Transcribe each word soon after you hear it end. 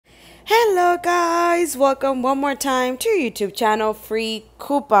Hello guys, welcome one more time to your YouTube channel Free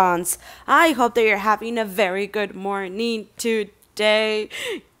Coupons. I hope that you're having a very good morning today.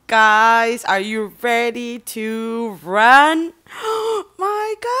 Guys, are you ready to run?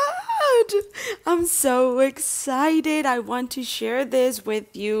 My god, I'm so excited. I want to share this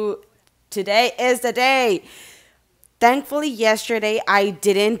with you. Today is the day. Thankfully, yesterday I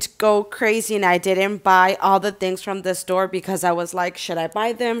didn't go crazy and I didn't buy all the things from the store because I was like, should I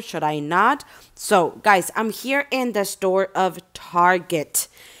buy them? Should I not? So, guys, I'm here in the store of Target.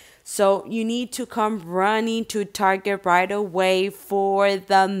 So, you need to come running to Target right away for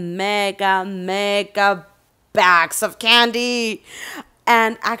the mega bags of candy.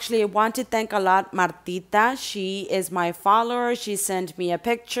 And actually, I want to thank a lot Martita. She is my follower. She sent me a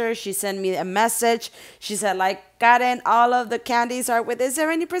picture. She sent me a message. She said, like, Karen, all of the candies are with a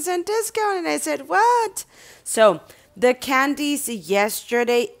 70% discount. And I said, what? So the candies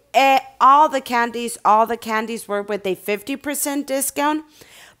yesterday, all the candies were with a 50% discount.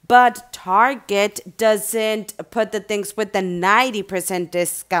 But Target doesn't put the things with the 90%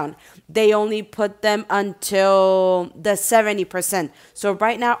 discount. They only put them until the 70%. So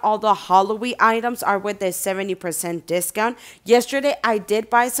right now, all the Halloween items are with the 70% discount. Yesterday, I did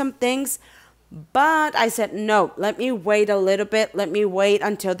buy some things, but I said, no, let me wait a little bit. Let me wait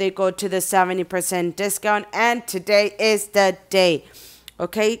until they go to the 70% discount. And today is the day.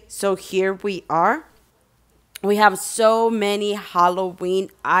 Okay, so here we are. We have so many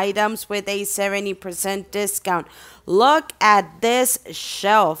Halloween items with a 70% discount. Look at this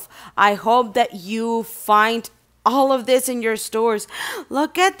shelf. I hope that you find all of this in your stores.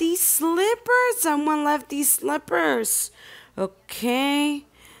 Look at these slippers. Someone left these slippers. Okay.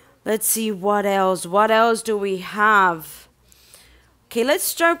 Let's see what else. What else do we have? Okay, let's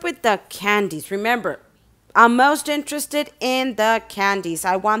start with the candies. Remember, I'm most interested in the candies.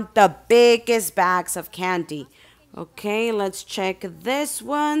 I want the biggest bags of candy. Okay, let's check this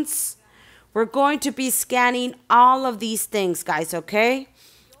ones. We're going to be scanning all of these things, guys, okay?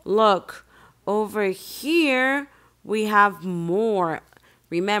 Look, over here, we have more.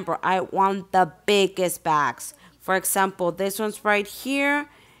 Remember, I want the biggest bags. For example, this one's right here.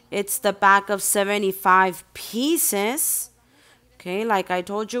 It's the bag of 75 pieces. Okay, like I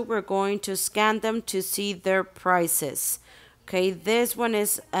told you, we're going to scan them to see their prices. Okay, this one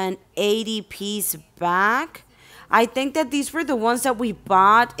is an 80-piece bag. I think that these were the ones that we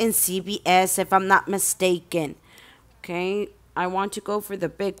bought in CVS, if I'm not mistaken. Okay, I want to go for the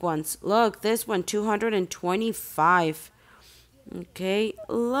big ones. Look, this one, 225. Okay,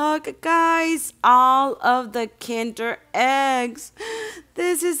 look, guys, all of the Kinder eggs.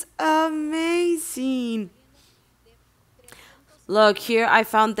 This is amazing. Look, here I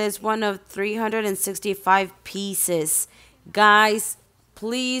found this one of 365 pieces. Guys,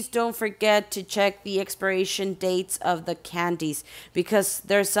 please don't forget to check the expiration dates of the candies because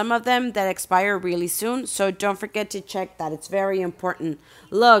there's some of them that expire really soon. So don't forget to check that. It's very important.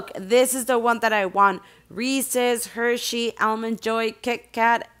 Look, this is the one that I want. Reese's, Hershey, Almond Joy, Kit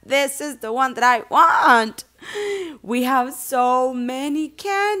Kat. This is the one that I want. We have so many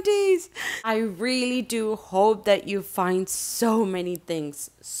candies. I really do hope that you find so many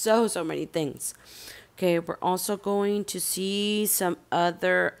things. So many things. Okay, we're also going to see some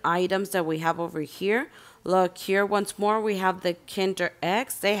other items that we have over here. Look, here once more we have the Kinder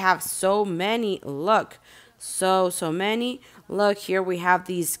Eggs. They have so many. Look, so many. Look, here we have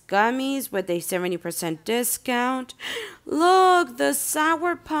these gummies with a 70% discount. Look, the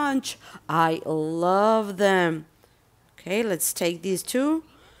Sour Punch. I love them. Okay, let's take these two.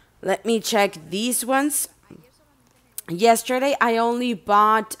 Let me check these ones. Yesterday, I only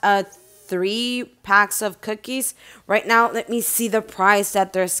bought 3 packs of cookies. Right now, let me see the price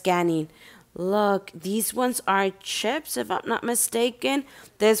that they're scanning. Look, these ones are chips, if I'm not mistaken.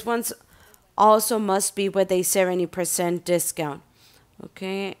 This one's also must be with a 70% discount.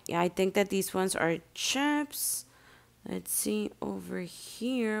 Okay, yeah, I think that these ones are chips. Let's see over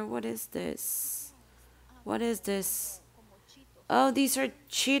here. What is this? What is this? Oh, these are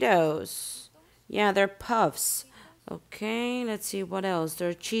Cheetos. Yeah, they're puffs. Okay, let's see what else.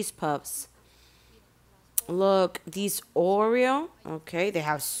 They're cheese puffs. Look, these Oreo. Okay, they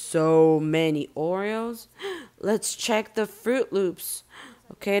have so many Oreos. Let's check the Fruit Loops.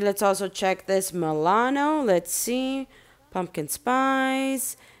 Okay, let's also check this Milano. Let's see. Pumpkin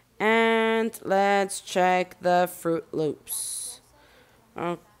Spice. And let's check the Fruit Loops.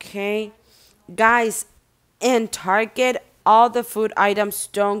 Okay. Guys, in Target, all the food items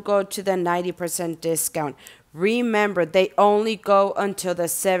don't go to the 90% discount. Remember, they only go until the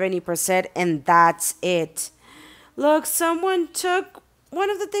 70% and that's it. Look, someone took one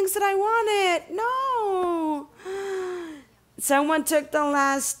of the things that I wanted. No. Someone took the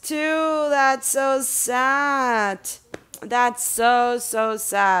last two. That's so sad. That's so, so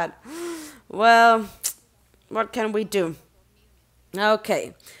sad. Well, what can we do?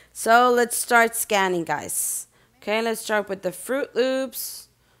 Okay, so let's start scanning, guys. Okay, let's start with the Fruit Loops.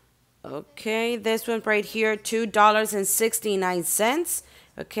 Okay, this one right here, $2.69.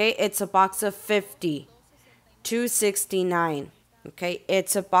 Okay, it's a box of 50. $2.69. Okay,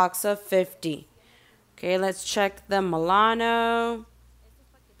 it's a box of 50. Okay, let's check the Milano.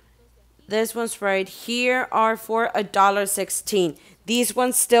 This one's right here are for $1.16. These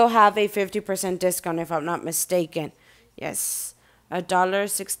ones still have a 50% discount if I'm not mistaken. Yes,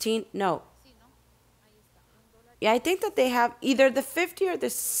 $1.16. No. Yeah, I think that they have either the 50 or the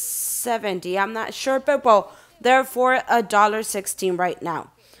 70. I'm not sure, but well, they're for $1.16 right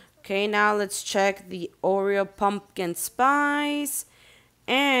now. Okay, now let's check the Oreo pumpkin spice.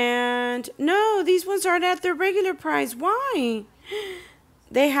 And no, these ones aren't at their regular price. Why?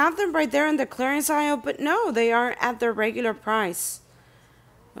 They have them right there in the clearance aisle, but no, they aren't at their regular price.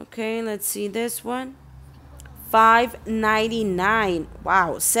 Okay, let's see this one. $5.99.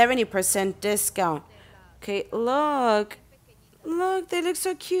 Wow, 70% discount. Okay, look. Look, they look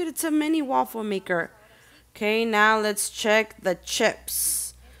so cute. It's a mini waffle maker. Okay, now let's check the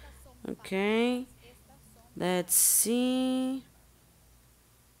chips. Okay, let's see.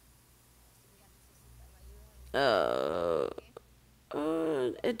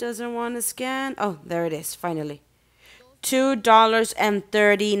 It doesn't want to scan. Oh, there it is, finally.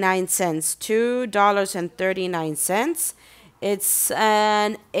 $2.39. $2.39. It's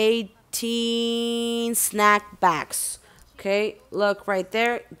an 18 snack bags. Okay, look right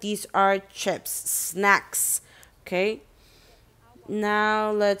there. These are chips, snacks. Okay,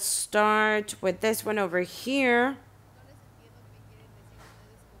 now let's start with this one over here.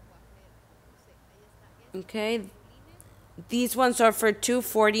 Okay, these ones are for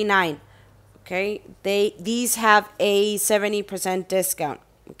 $2.49. Okay, these have a 70% discount.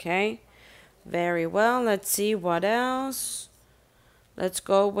 Okay, very well. Let's see what else. Let's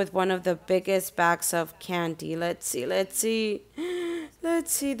go with one of the biggest bags of candy. Let's see. Let's see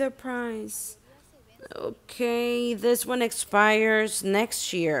the price. Okay, this one expires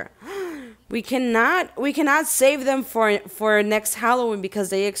next year. We cannot save them for next Halloween because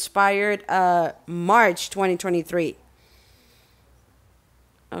they expired March 2023.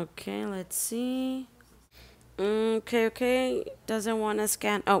 Okay, let's see. Okay. Doesn't want to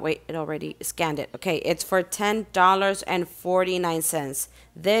scan. Oh, wait, it already scanned it. Okay, it's for $10.49.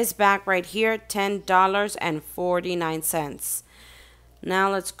 This bag right here, $10.49.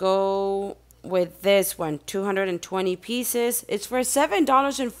 Now let's go with this one, 220 pieces. It's for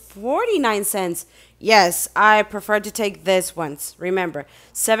 $7.49. Yes, I prefer to take this ones. Remember,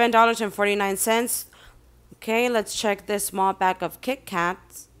 $7.49. Okay, let's check this small bag of Kit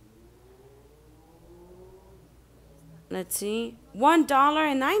Kats. Let's see.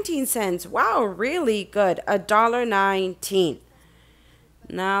 $1.19. Wow, really good. $1.19.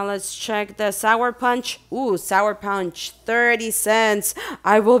 Now let's check the Sour Punch. Ooh, Sour Punch, 30 cents.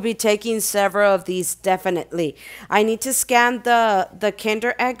 I will be taking several of these definitely. I need to scan the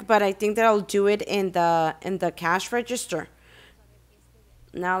Kinder Egg, but I think that I'll do it in the cash register.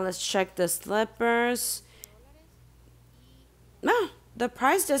 Now let's check the slippers. No, the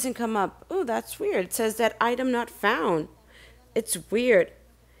price doesn't come up. Oh, that's weird. It says that item not found. It's weird.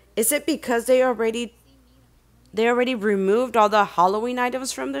 Is it because they already removed all the Halloween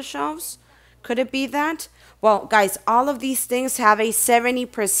items from the shelves? Could it be that? Well, guys, all of these things have a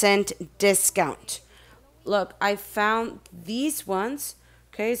 70% discount. Look, I found these ones.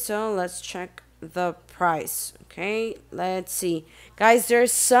 Okay, so let's check the price. Okay, let's see. Guys,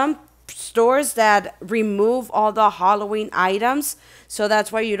 there's some stores that remove all the Halloween items, so that's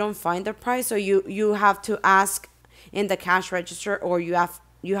why you don't find the price. So you have to ask in the cash register, or you have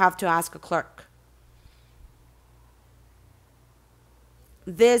to ask a clerk.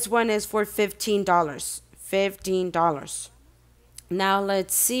 This one is for $15. $15. Now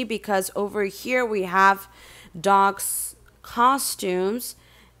let's see, because over here we have dogs costumes,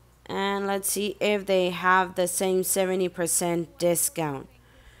 and let's see if they have the same 70% discount.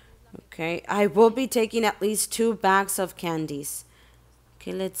 Okay, I will be taking at least 2 bags of candies.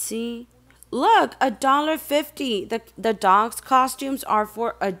 Okay, let's see. Look, $1.50. The dogs costumes are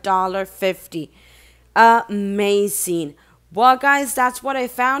for $1.50. Amazing. Well, guys, that's what I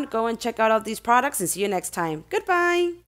found. Go and check out all these products and see you next time. Goodbye.